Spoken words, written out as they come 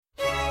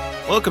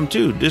Welcome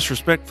to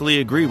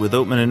Disrespectfully Agree with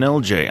Oatman and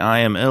LJ. I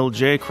am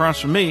LJ.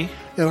 Across from me.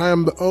 And I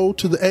am the O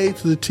to the A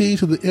to the T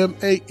to the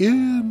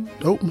M-A-N.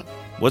 Oatman.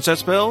 What's that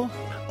spell?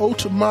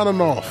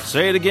 Oatmananoff.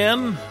 Say it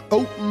again.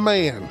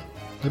 Oatman.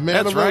 The man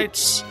That's of right.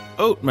 oats.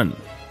 Oatman.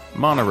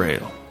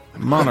 Monorail.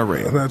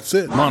 Monorail. That's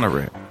it.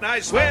 Monorail. I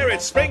swear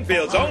it's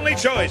Springfield's only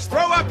choice.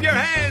 Throw up your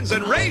hands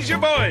and raise your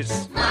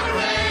voice.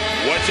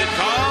 Monorail. What's it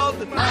called?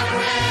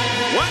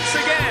 Monorail. Once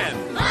again.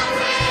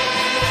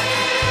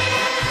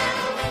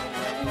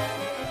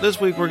 This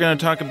week we're going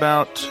to talk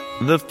about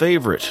The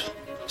Favorite,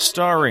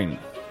 starring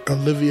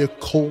Olivia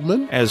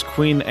Colman as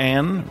Queen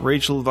Anne,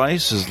 Rachel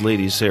Weisz as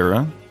Lady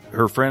Sarah,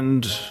 her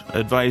friend,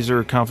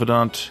 advisor,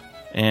 confidant,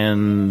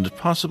 and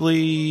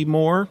possibly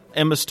more.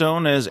 Emma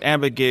Stone as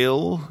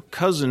Abigail,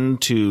 cousin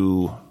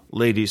to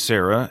Lady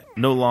Sarah,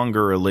 no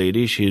longer a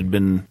lady. She had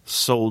been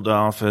sold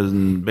off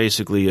and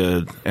basically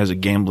as a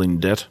gambling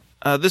debt.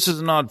 This is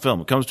an odd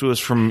film. It comes to us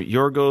from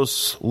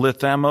Yorgos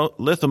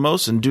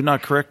Lanthimos, and do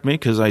not correct me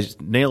because I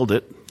nailed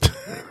it.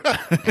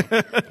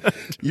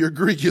 Your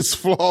Greek is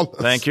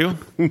flawless. Thank you.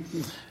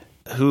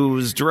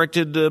 Who's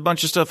directed a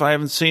bunch of stuff I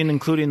haven't seen,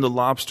 including The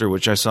Lobster,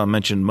 which I saw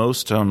mentioned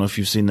most. I don't know if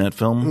you've seen that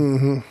film.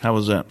 Mm-hmm. How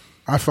was that?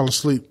 I fell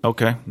asleep.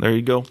 Okay, there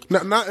you go.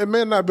 It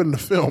may not have been the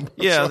film.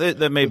 Yeah,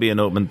 that may be an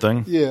Oatman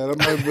thing. Yeah,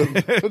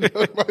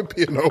 that might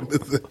be an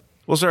Oatman thing.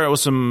 We'll start out with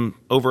some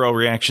overall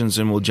reactions,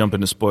 and we'll jump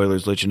into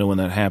spoilers, let you know when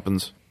that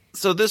happens.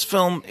 So this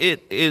film,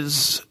 it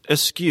is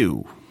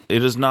askew.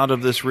 It is not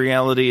of this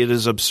reality. It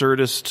is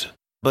absurdist,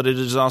 but it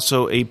is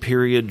also a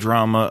period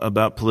drama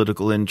about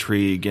political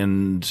intrigue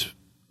and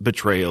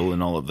betrayal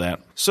and all of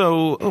that.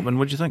 So, Oatman,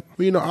 what'd you think?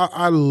 Well,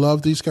 I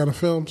love these kind of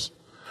films.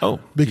 Oh,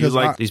 because you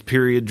like these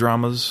period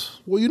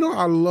dramas? Well,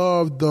 I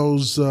love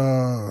those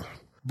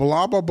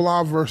blah, blah,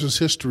 blah versus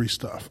history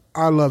stuff.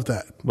 I love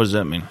that. What does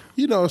that mean?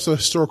 It's a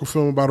historical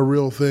film about a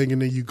real thing,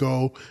 and then you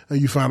go and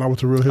you find out what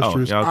the real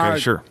history is. Yeah, okay,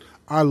 sure.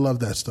 I love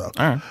that stuff.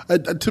 All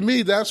right. To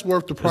me, that's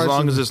worth the price. As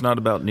long as it's not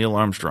about Neil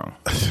Armstrong.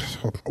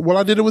 Well,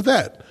 I did it with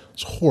that.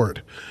 It's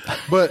horrid.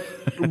 But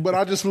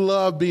I just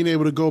love being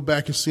able to go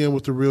back and seeing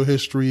what the real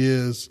history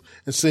is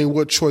and seeing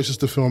what choices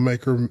the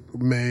filmmaker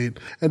made.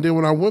 And then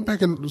when I went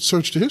back and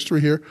searched the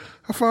history here,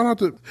 I found out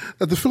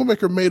that the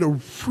filmmaker made a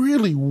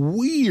really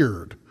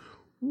weird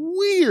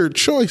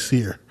choice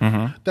here.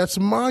 Mm-hmm. That's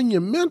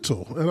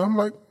monumental. And I'm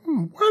like,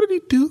 why did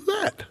he do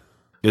that?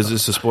 Is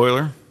this a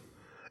spoiler?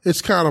 It's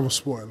kind of a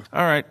spoiler.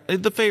 All right.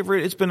 The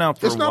Favorite, it's been out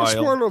for a while. It's not a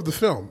spoiler of the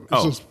film.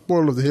 It's a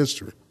spoiler of the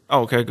history.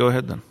 Oh, okay. Go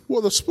ahead then.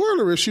 Well, the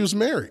spoiler is she was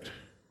married.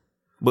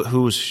 But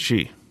who was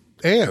she?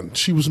 Anne.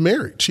 She was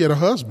married. She had a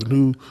husband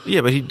who...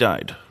 Yeah, but he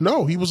died.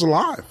 No, he was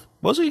alive.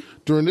 Was he?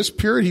 During this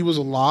period, he was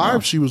alive. Oh.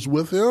 She was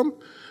with him.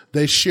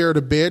 They shared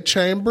a bed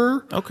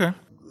chamber. Okay.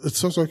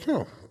 So it's like,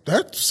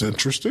 that's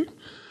interesting.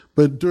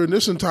 But during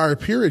this entire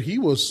period, he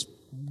was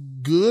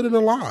good and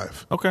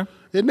alive. Okay.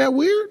 Isn't that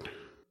weird?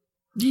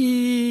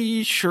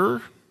 Yeah,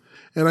 sure.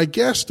 And I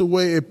guess the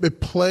way it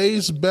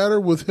plays better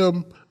with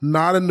him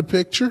not in the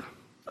picture,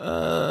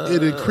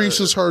 it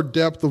increases her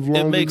depth of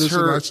loneliness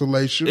and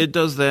isolation. It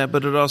does that,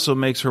 but it also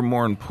makes her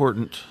more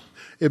important.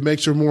 It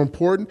makes her more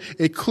important.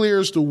 It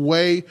clears the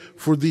way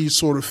for these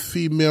sort of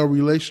female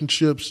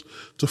relationships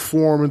to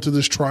form into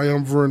this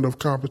triumvirate of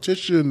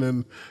competition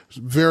and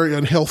very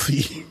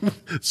unhealthy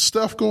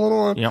stuff going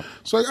on. Yep.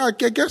 So I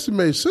guess it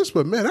made sense,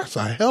 but man, that's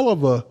a hell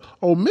of a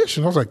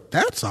omission. I was like,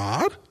 that's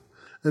odd.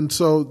 And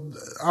so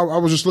I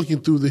was just looking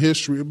through the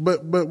history.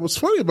 But what's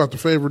funny about The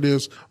Favorite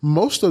is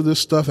most of this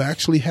stuff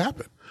actually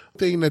happened. The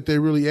thing that they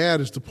really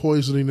add is the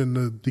poisoning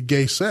and the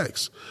gay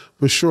sex.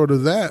 But short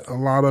of that, a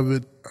lot of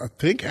it, I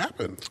think,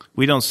 happened.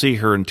 We don't see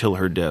her until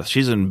her death.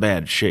 She's in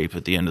bad shape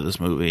at the end of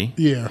this movie.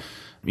 Yeah.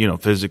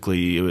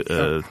 Physically,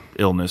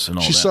 illness and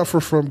all that. She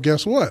suffered from,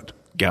 guess what?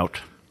 Gout.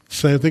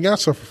 Same thing I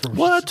suffer from.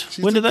 What?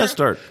 When did that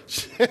start?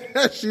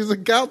 She's a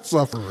gout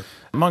sufferer.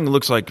 Among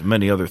looks like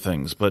many other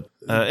things, but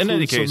in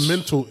any case, some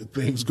mental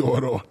things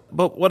going on.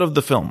 But what of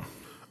the film?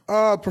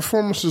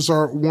 Performances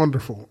are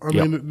wonderful. I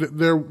mean,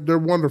 they're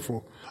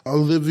wonderful.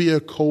 Olivia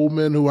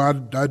Colman, who I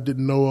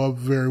didn't know of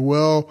very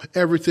well,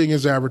 everything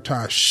is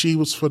advertised. She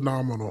was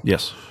phenomenal.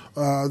 Yes.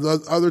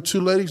 The other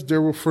two ladies, they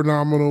were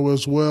phenomenal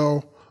as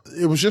well.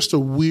 It was just a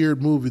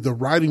weird movie. The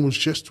writing was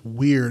just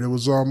weird. It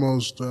was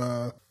almost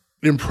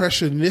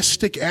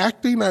impressionistic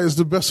acting is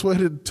the best way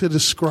to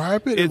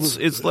describe it.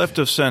 It's left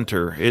of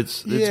center.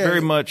 It's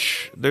very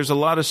much, there's a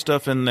lot of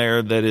stuff in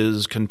there that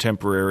is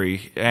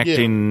contemporary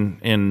acting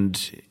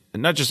and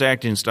not just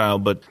acting style,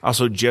 but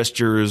also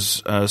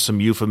gestures, some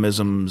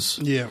euphemisms.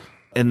 Yeah.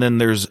 And then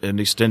there's an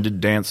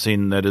extended dance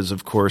scene that is,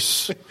 of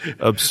course,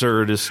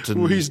 absurdist. And,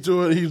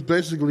 well, he's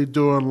basically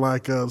doing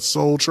like a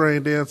Soul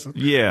Train dancing.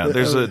 Yeah,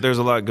 there's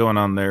a lot going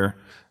on there.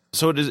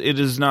 So it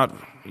is not,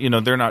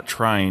 they're not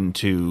trying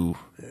to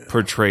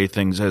portray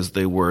things as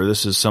they were.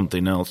 This is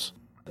something else.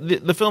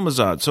 The film is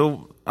odd.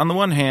 So on the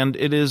one hand,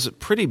 it is a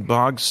pretty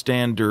bog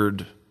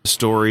standard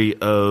story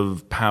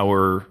of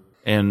power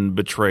and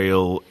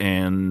betrayal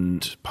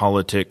and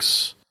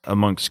politics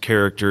amongst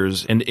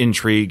characters and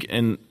intrigue.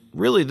 And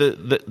really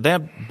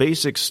that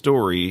basic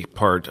story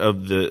part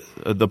of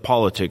the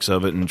politics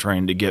of it and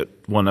trying to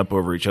get one up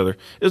over each other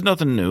is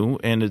nothing new,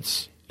 and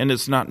it's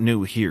not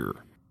new here.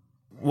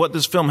 What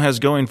this film has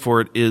going for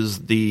it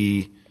is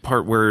the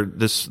part where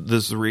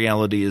this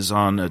reality is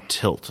on a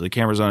tilt. The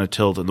camera's on a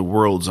tilt and the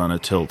world's on a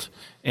tilt.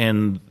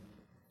 And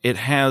it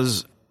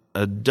has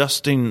a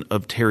dusting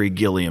of Terry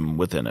Gilliam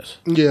within it.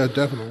 Yeah,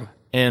 definitely.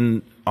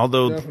 And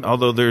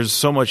although there's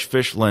so much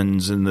fish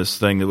lens in this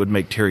thing that would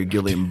make Terry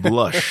Gilliam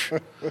blush,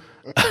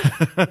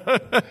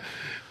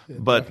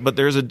 but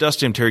there's a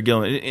dusting of Terry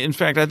Gilliam. In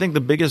fact, I think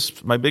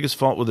my biggest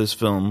fault with this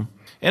film,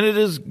 and it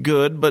is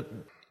good, but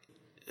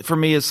for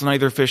me, it's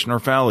neither fish nor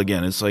fowl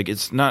again. It's like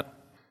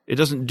it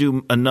doesn't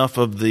do enough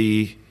of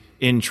the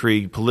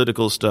intrigue,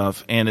 political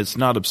stuff, and it's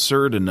not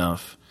absurd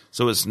enough.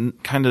 So it's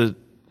kind of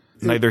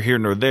neither here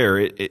nor there.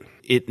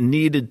 It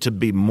needed to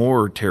be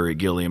more Terry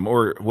Gilliam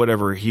or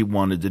whatever he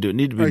wanted to do. It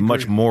needed to be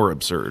much more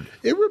absurd.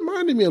 It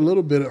reminded me a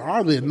little bit,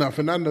 oddly enough,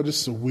 and I know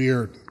this is a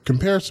weird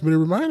comparison, but it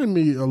reminded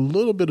me a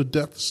little bit of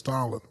Death of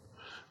Stalin.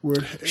 Where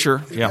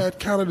it had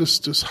kind of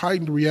this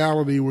heightened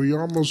reality where you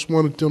almost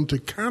wanted them to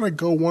kind of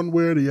go one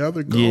way or the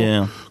other,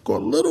 go a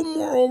little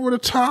more over the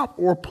top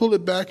or pull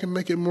it back and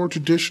make it more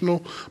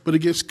traditional, but it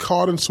gets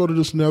caught in sort of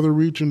this nether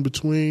region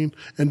between,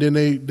 and then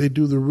they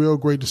do the real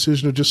great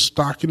decision of just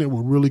stocking it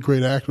with really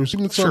great actors.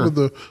 Even some of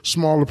the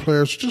smaller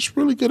players, just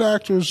really good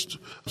actors.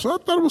 So I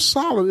thought it was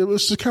solid. It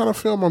was the kind of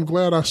film I'm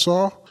glad I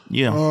saw.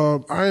 Yeah.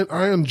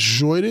 I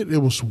enjoyed it. It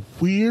was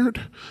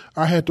weird.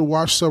 I had to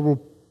watch several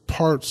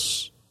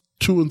parts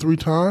 2 and 3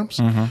 times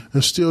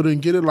and still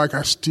didn't get it. Like,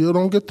 I still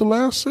don't get the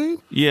last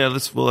scene. Yeah,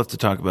 we'll have to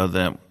talk about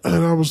that.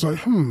 And I was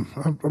like,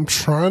 I'm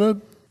trying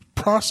to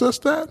process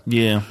that.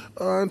 Yeah.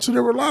 And so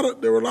there were a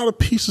lot of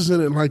pieces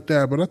in it like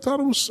that, but I thought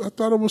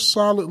it was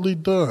solidly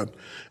done.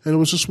 And it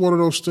was just one of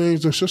those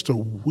things that's just a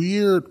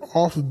weird,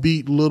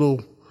 offbeat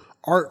little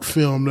art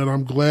film that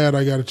I'm glad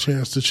I got a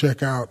chance to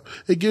check out.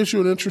 It gives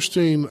you an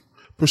interesting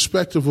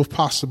perspective of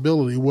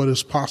possibility, what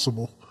is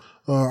possible.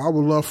 I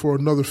would love for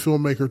another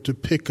filmmaker to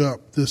pick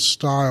up this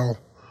style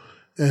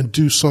and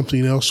do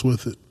something else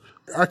with it.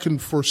 I can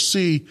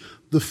foresee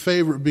The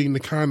Favorite being the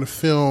kind of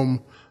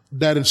film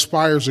that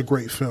inspires a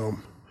great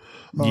film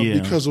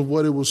because of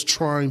what it was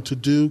trying to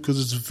do,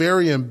 because it's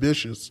very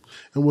ambitious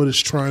in what it's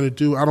trying to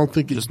do. I don't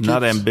think it's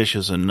not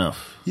ambitious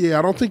enough. Yeah,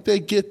 I don't think they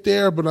get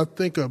there, but I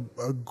think a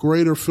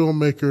greater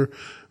filmmaker,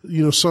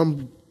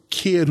 some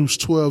kid who's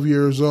 12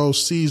 years old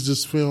sees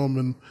this film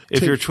and...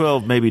 If you're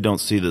 12, maybe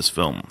don't see this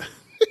film.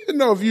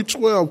 No, if you're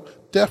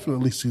 12,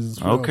 definitely see this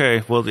film.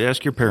 Okay, well,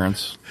 ask your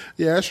parents.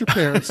 Yeah, ask your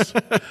parents.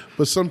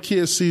 But some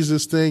kid sees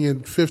this thing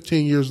and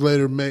 15 years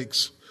later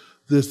makes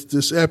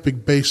this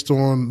epic based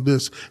on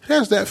this. It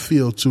has that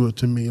feel to it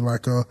to me,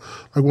 like one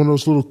of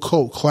those little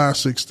cult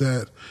classics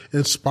that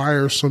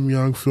inspires some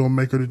young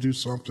filmmaker to do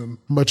something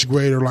much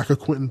greater, like a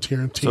Quentin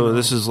Tarantino. So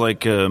this is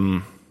like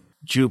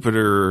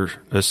Jupiter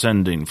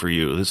Ascending for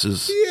you. This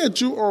is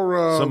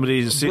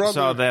somebody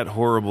saw that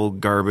horrible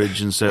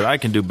garbage and said, I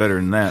can do better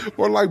than that.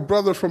 Or like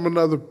Brother from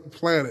Another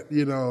Planet,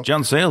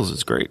 John Sayles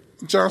is great.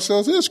 John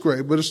Sayles is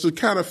great, but it's the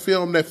kind of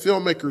film that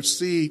filmmakers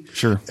see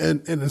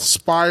and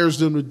inspires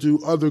them to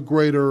do other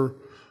greater,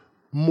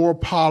 more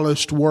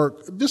polished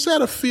work. This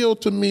had a feel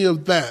to me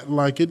of that.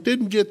 Like, it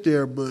didn't get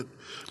there, but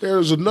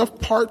there's enough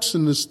parts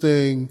in this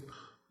thing.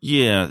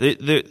 Yeah,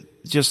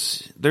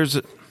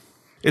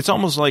 it's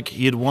almost like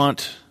you'd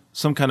want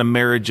some kind of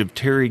marriage of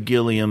Terry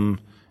Gilliam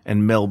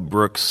and Mel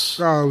Brooks.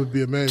 Oh, it would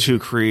be amazing to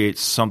create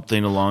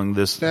something along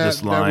this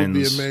lines. That would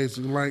be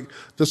amazing. Like,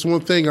 that's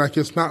one thing. Like,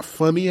 it's not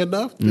funny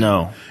enough.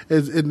 No,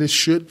 and it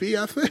should be.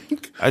 I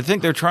think. I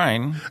think they're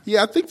trying.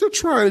 Yeah, I think they're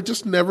trying. It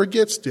just never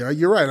gets there.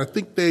 You're right. I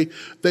think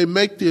they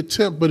make the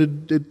attempt, but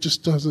it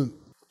just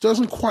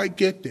doesn't quite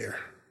get there.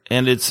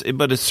 And it's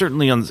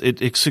certainly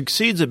it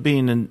succeeds at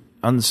being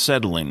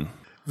unsettling.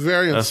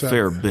 Very unsettling. A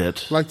fair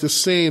bit. Like the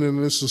scene,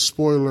 and this is a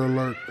spoiler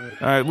alert.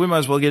 All right, we might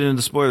as well get into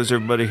the spoilers,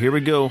 everybody. Here we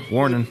go.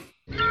 Warning.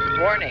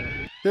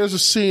 There's a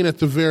scene at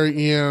the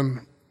very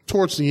end,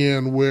 towards the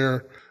end,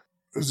 where,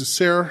 is it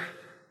Sarah?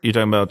 You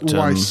talking about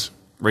Weisz?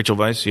 Rachel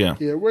Weisz? Yeah.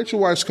 Yeah, Rachel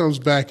Weisz comes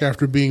back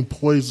after being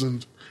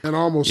poisoned and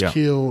almost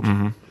killed.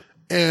 Mm-hmm.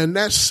 And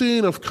that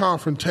scene of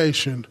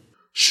confrontation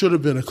should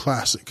have been a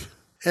classic.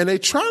 And they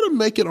try to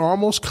make it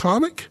almost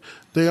comic.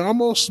 They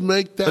almost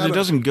make that. But it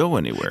doesn't go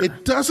anywhere.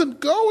 It doesn't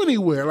go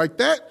anywhere. Like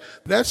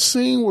that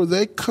scene where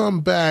they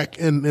come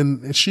back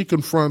and she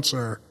confronts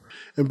her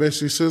and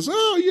basically says,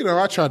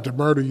 I tried to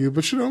murder you,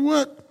 but you know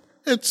what?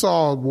 It's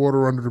all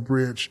water under the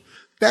bridge.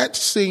 That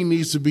scene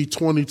needs to be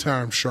 20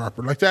 times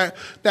sharper. Like that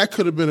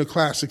could have been a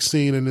classic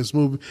scene in this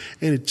movie,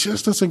 and it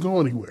just doesn't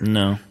go anywhere.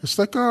 No. It's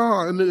like,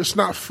 and it's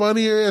not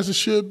funnier as it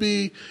should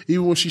be,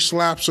 even when she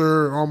slaps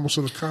her almost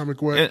in a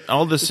comic way. And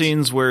all the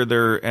scenes where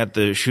they're at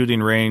the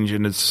shooting range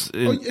and it's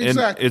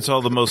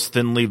all the most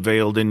thinly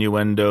veiled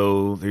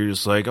innuendo. They're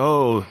just like,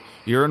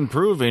 you're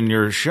improving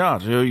your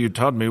shot. You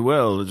taught me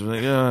well. It's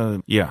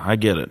like, yeah, I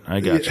get it. I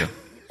got you.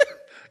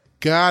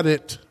 Got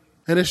it.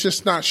 And it's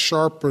just not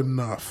sharp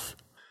enough.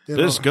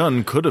 This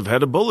gun could have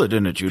had a bullet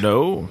in it,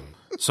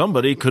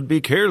 Somebody could be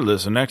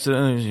careless and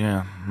accidentally,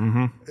 yeah.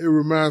 Mm-hmm. It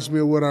reminds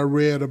me of what I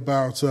read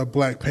about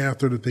Black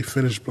Panther, that they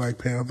finished Black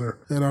Panther.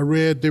 And I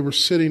read they were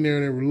sitting there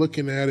and they were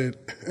looking at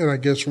it, and I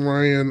guess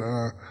Ryan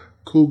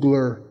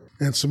Coogler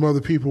and some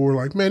other people were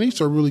like, man,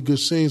 these are really good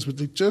scenes, but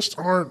they just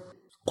aren't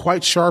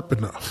quite sharp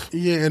enough.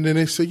 Yeah, and then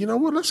they said, you know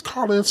what, let's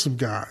call in some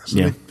guys.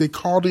 Yeah. They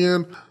called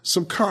in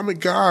some comic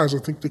guys. I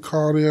think they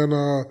called in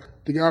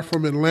the guy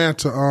from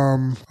Atlanta,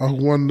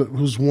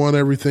 who's won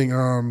everything,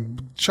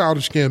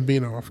 Childish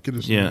Gambino, I forget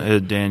his name. Yeah,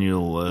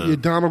 Daniel.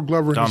 Donald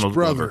Glover and his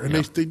brother. Glover,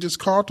 and they just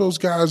called those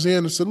guys in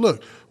and said,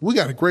 look, we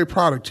got a great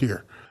product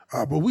here,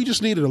 but we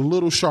just needed a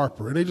little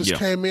sharper. And they just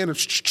came in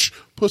and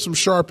put some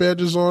sharp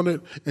edges on it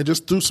and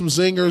just threw some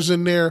zingers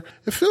in there.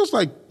 It feels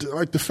like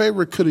The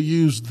Favorite could have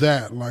used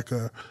that,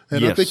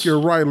 I think you're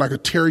right, like a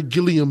Terry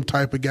Gilliam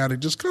type of guy that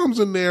just comes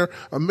in there,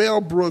 a Mel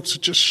Brooks,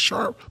 just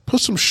sharp,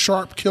 put some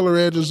sharp killer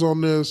edges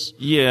on this.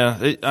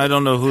 Yeah, I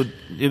don't know who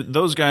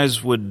those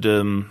guys would.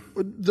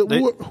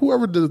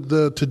 Whoever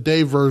the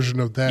Today version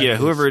of that. Yeah, is.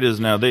 whoever it is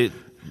now,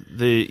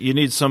 you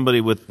need somebody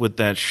with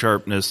that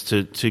sharpness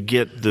to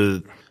get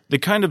the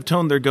kind of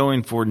tone they're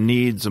going for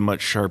needs a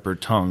much sharper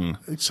tongue.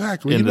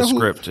 Exactly. In the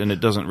script, and it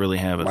doesn't really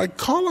have it. Like,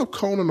 call up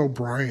Conan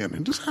O'Brien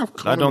and just have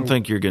Conan. I don't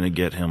think you're going to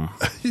get him.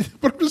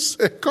 But I'm just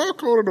saying, call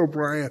Conan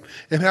O'Brien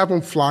and have him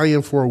fly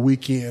in for a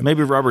weekend.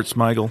 Maybe Robert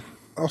Smigel.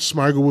 Oh,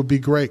 Smigel would be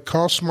great.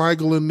 Call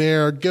Smigel in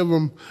there, give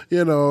him,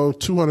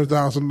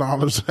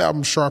 $200,000, have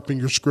him sharpen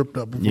your script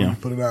up before you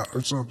put it out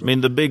or something. I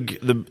mean,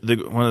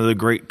 one of the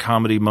great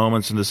comedy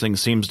moments in this thing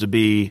seems to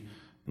be,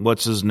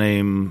 what's his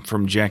name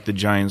from Jack the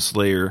Giant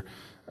Slayer,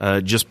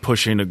 just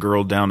pushing a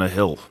girl down a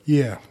hill.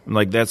 Yeah.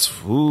 Like, that's,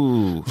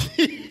 ooh.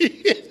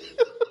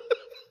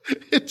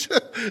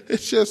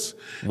 It's just.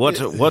 What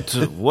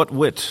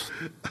wit.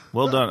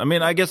 Well done. I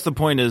mean, I guess the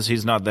point is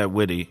he's not that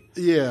witty.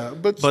 Yeah,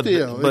 but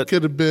still, it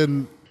could have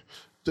been.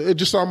 It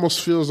just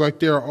almost feels like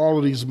there are all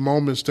of these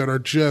moments that are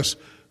just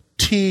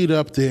teed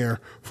up there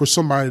for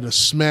somebody to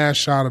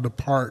smash out of the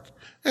park.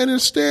 And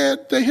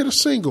instead, they hit a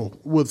single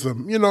with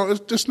them. It's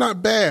just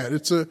not bad.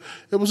 The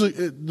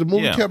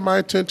movie kept my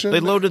attention.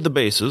 They loaded the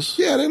bases.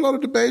 Yeah, they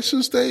loaded the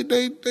bases. They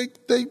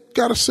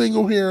got a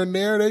single here and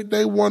there.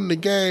 They won the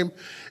game.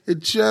 It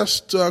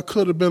just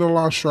could have been a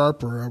lot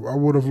sharper. I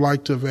would have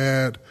liked to have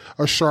had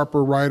a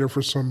sharper writer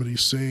for some of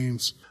these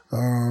scenes,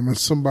 and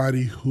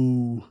somebody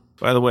who.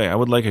 By the way, I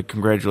would like a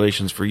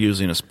congratulations for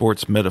using a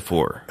sports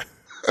metaphor.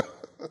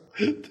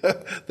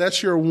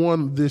 That's your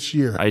one this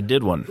year. I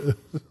did one.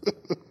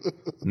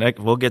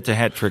 We'll get to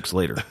hat tricks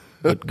later.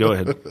 But go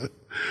ahead.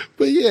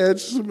 But yeah,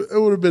 it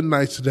would have been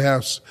nice to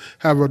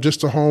have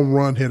just a home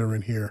run hitter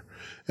in here,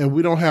 and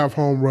we don't have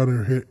home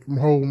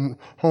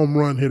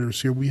run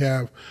hitters here. We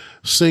have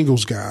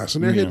singles guys,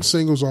 and they're hitting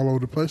singles all over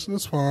the place, and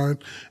it's fine.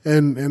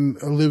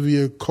 And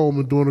Olivia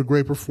Colman doing a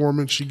great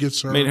performance. She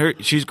gets her. I mean,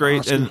 she's great,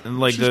 Oscar. And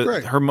like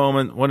her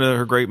moment, one of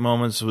her great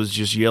moments was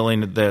just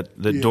yelling at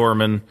that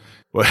doorman.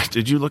 What?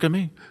 Did you look at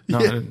me? No.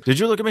 Yeah. Did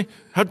you look at me?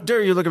 How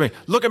dare you look at me?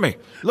 Look at me.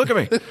 Look at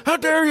me. How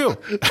dare you?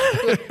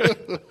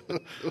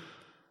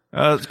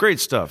 It's great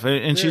stuff.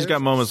 And she's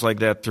got moments like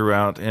that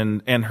throughout,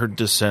 and her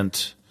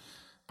descent.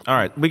 All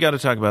right, we got to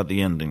talk about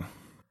the ending.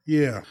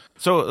 Yeah.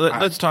 So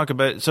let's talk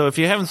about it. So if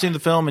you haven't seen the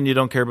film and you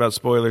don't care about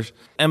spoilers,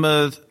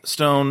 Emma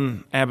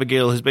Stone,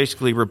 Abigail, has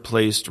basically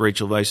replaced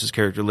Rachel Weisz's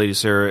character, Lady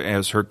Sarah,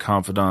 as her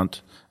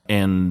confidant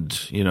and,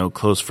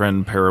 close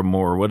friend,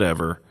 paramour,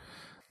 whatever.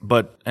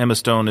 But Emma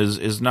Stone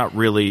does not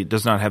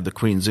have the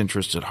Queen's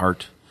interest at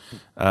heart.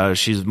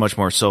 She's much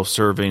more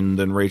self-serving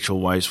than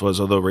Rachel Weisz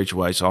was, although Rachel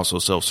Weisz also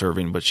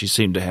self-serving, but she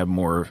seemed to have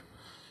more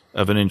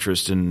of an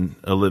interest in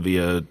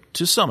Olivia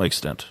to some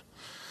extent.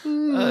 I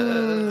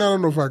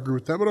don't know if I agree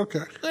with that, but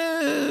okay.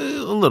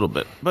 A little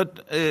bit,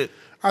 but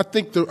I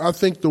think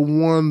the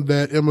one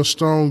that Emma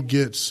Stone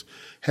gets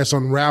has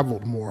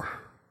unraveled more.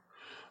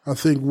 I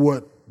think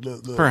what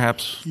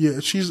perhaps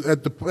she's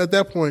at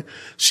that point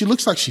she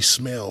looks like she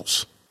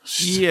smells.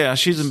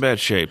 She's in bad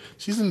shape.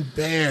 She's in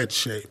bad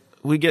shape.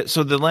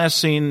 The last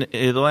scene,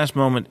 the last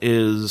moment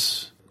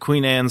is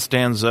Queen Anne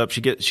stands up.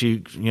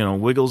 She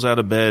wiggles out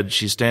of bed.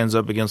 She stands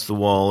up against the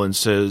wall and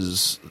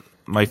says,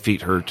 "My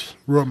feet hurt.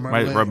 Rub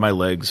my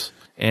legs."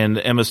 And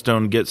Emma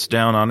Stone gets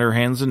down on her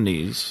hands and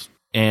knees,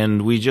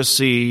 and we just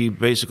see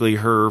basically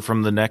her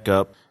from the neck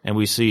up, and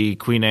we see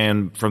Queen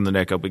Anne from the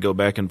neck up. We go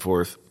back and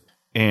forth,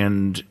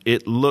 and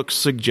it looks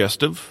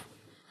suggestive,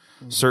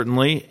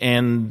 certainly,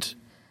 and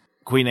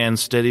Queen Anne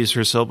steadies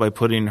herself by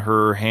putting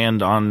her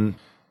hand on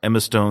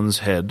Emma Stone's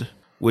head,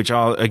 which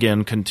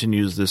again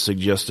continues the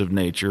suggestive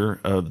nature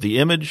of the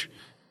image.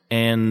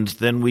 And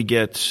then we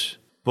get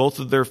both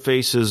of their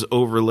faces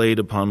overlaid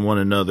upon one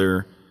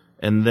another,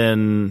 and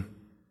then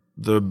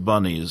the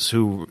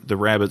the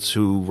rabbits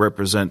who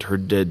represent her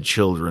dead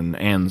children,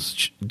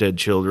 Anne's dead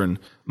children,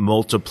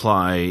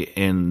 multiply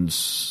and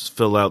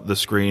fill out the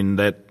screen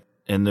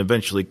and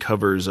eventually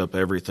covers up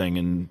everything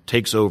and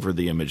takes over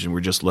the image, and we're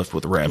just left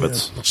with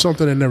rabbits. Yeah.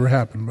 Something that never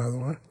happened, by the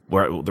way.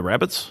 The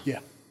rabbits? Yeah.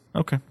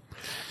 Okay.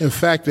 In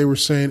fact, they were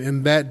saying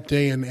in that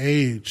day and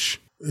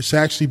age, it's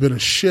actually been a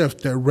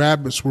shift that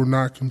rabbits were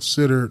not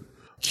considered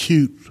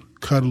cute,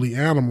 cuddly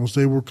animals.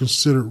 They were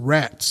considered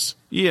rats.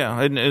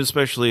 Yeah, and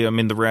especially, I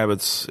mean, the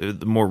rabbits,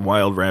 the more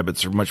wild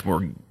rabbits are much more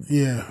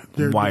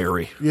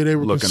wiry. Yeah, they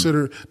were looking.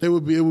 considered. It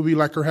would be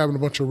like her having a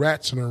bunch of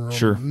rats in her room.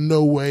 Sure.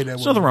 No way that.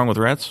 There's nothing wrong with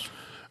rats.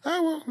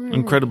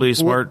 Incredibly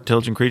smart,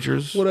 intelligent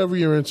creatures. Whatever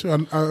you're into.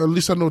 At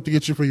least I know what to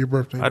get you for your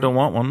birthday. I don't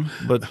want one,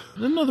 but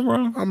there's nothing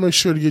wrong. I'll make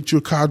sure to get you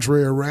a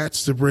cadre of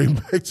rats to bring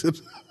back to.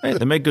 Hey,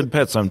 they make good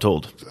pets, I'm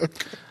told.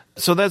 Okay.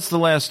 So that's the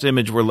last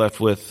image we're left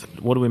with.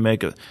 What do we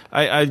make of it?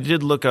 I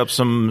did look up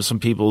some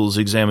people's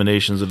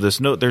examinations of this.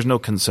 No, there's no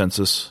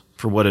consensus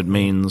for what it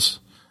means.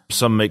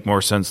 Some make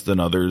more sense than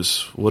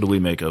others. What do we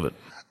make of it?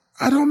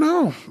 I don't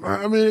know.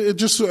 I mean,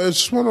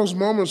 it's one of those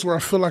moments where I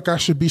feel like I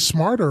should be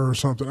smarter or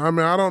something. I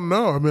mean, I don't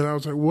know. I mean, I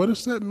was like, what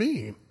does that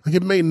mean? Like,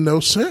 it made no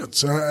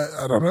sense.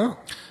 I don't know.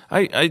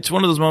 It's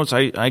one of those moments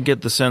I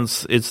get the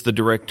sense it's the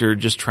director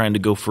just trying to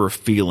go for a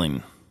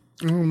feeling.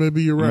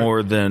 Maybe you're right.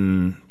 More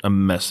than a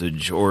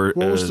message or.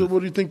 What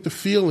do you think the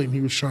feeling he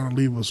was trying to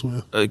leave us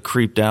with?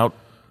 Creeped out.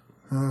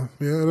 Well,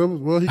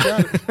 he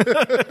got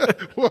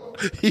it. Well,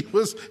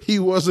 he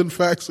was in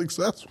fact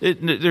successful.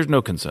 There's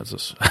no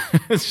consensus.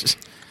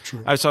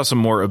 True. I saw some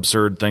more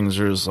absurd things.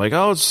 There's like,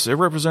 it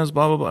represents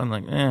blah blah blah. I'm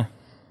like, I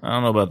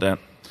don't know about that.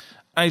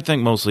 I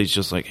think mostly it's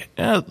just like,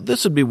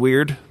 this would be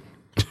weird.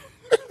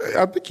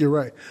 I think you're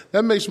right.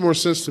 That makes more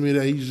sense to me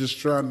that he's just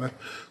trying to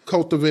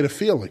cultivate a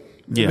feeling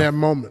in that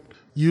moment,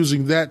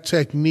 using that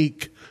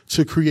technique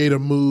to create a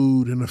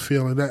mood and a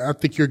feeling. I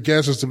think your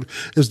guess is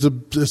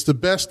the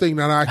best thing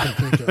that I can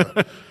think of.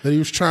 That he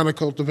was trying to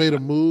cultivate a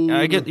mood.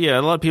 A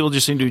lot of people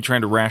just seem to be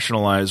trying to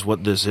rationalize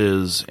what this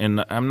is,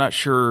 and I'm not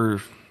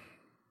sure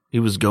he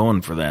was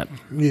going for that.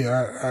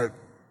 Yeah,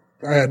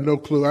 I had no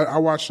clue. I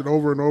watched it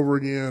over and over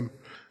again.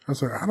 I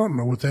was like, I don't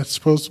know what that's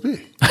supposed to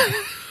be.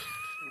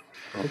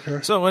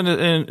 Okay. So in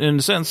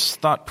a sense,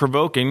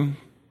 thought-provoking.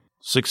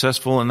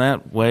 Successful in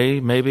that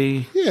way,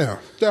 maybe. Yeah,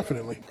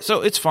 definitely.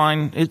 So it's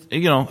fine.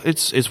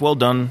 It's well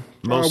done.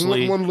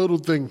 Mostly. One little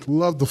thing.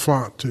 Love the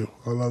font too.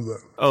 I love that.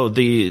 Oh,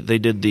 they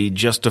did the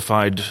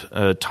justified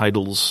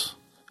titles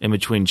in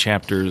between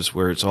chapters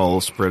where it's all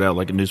spread out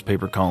like a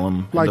newspaper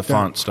column. Like the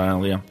font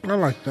style. Yeah, I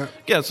like that.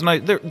 Yeah, it's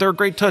nice. They're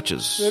great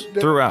touches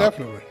throughout.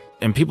 Definitely.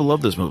 And people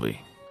love this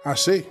movie. I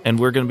see. And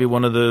we're going to be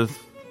one of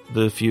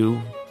the few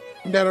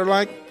that are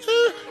like,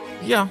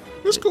 yeah,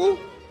 it's cool.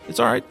 It's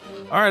all right.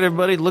 All right,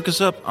 everybody, look us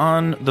up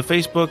on the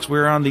Facebooks.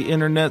 We're on the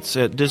internets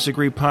at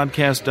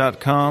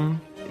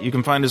disagreepodcast.com. You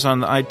can find us on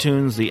the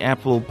iTunes, the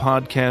Apple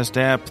Podcast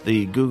app,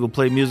 the Google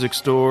Play Music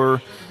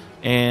Store,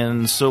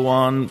 and so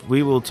on.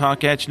 We will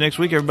talk at you next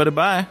week, everybody.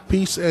 Bye.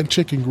 Peace and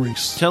chicken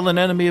grease. Tell an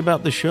enemy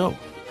about the show.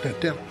 That's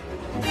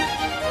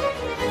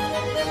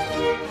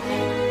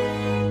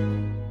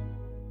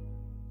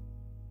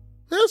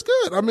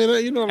good. I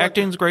mean,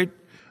 acting's great.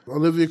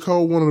 Olivia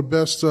Cole, one of the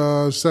best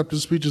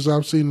acceptance speeches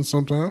I've seen in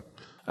some time.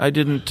 I've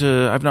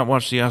not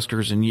watched the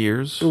Oscars in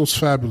years. It was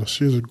fabulous.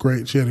 She had a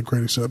great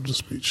acceptance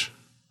speech.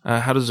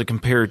 How does it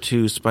compare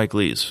to Spike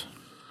Lee's?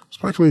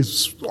 Spike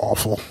Lee's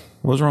awful.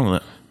 What's wrong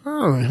with it? I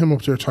don't know. Him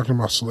up there talking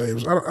about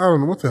slaves. I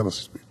don't know what the hell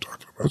is he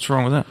talking about. What's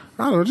wrong with that?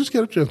 I don't know. Just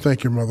get up there and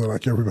thank your mother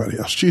like everybody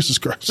else. Jesus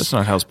Christ. That's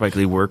not how Spike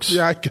Lee works.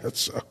 Yeah, I guess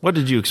so. What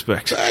did you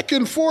expect? Back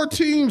in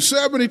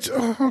 1472.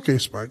 Oh, okay,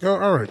 Spike.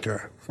 All right, guy.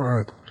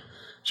 Fine.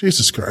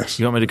 Jesus Christ.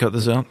 You want me to cut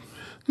this out?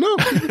 No,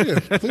 leave it in.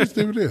 Please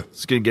leave it in.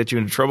 It's going to get you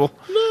into trouble?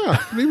 No,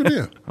 leave it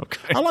in.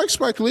 Okay. I like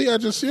Spike Lee. I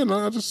just, to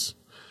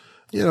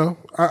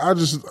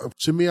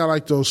me, I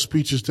like those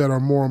speeches that are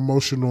more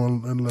emotional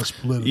and less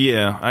political.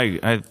 Yeah,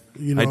 I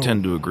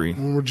tend to agree.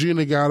 When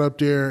Regina got up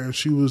there and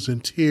she was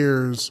in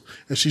tears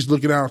and she's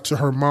looking out to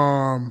her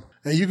mom,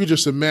 and you could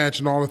just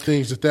imagine all the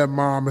things that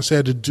mom has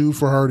had to do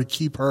for her to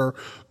keep her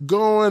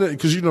going,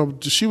 because,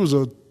 she was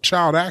a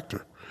child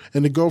actor.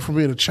 And to go from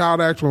being a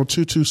child actor on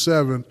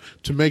 227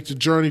 to make the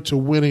journey to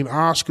winning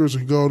Oscars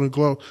and Golden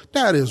Globe,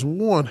 that is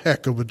one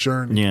heck of a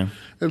journey. Yeah.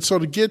 And so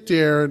to get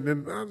there,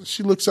 and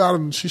she looks out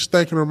and she's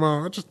thanking her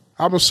mom.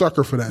 I'm a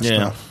sucker for that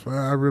stuff.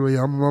 I really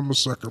am. I'm a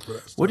sucker for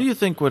that stuff. What do you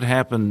think would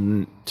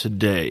happen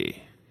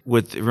today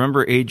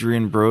remember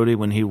Adrian Brody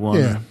when he won?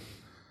 Yeah.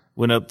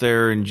 Went up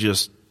there and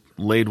just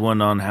laid one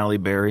on Halle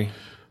Berry?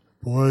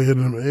 Boy,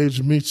 in the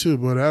age of me too,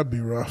 boy, that'd be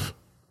rough.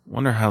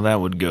 Wonder how that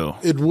would go.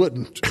 It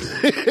wouldn't.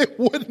 It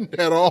wouldn't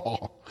at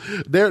all.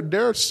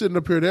 They're sitting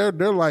up here.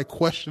 They're like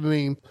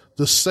questioning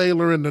the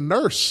sailor and the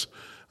nurse.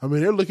 I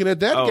mean, they're looking at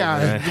that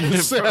guy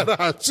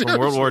from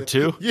World War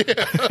II. Yeah,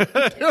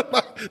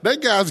 that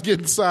guy's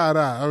getting side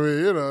eye. I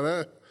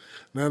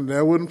mean,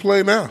 that wouldn't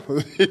play now.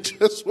 It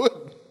just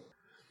wouldn't.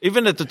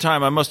 Even at the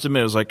time, I must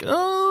admit, I was like,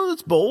 "Oh,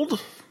 that's bold."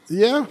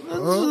 Yeah, that's a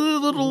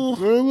little.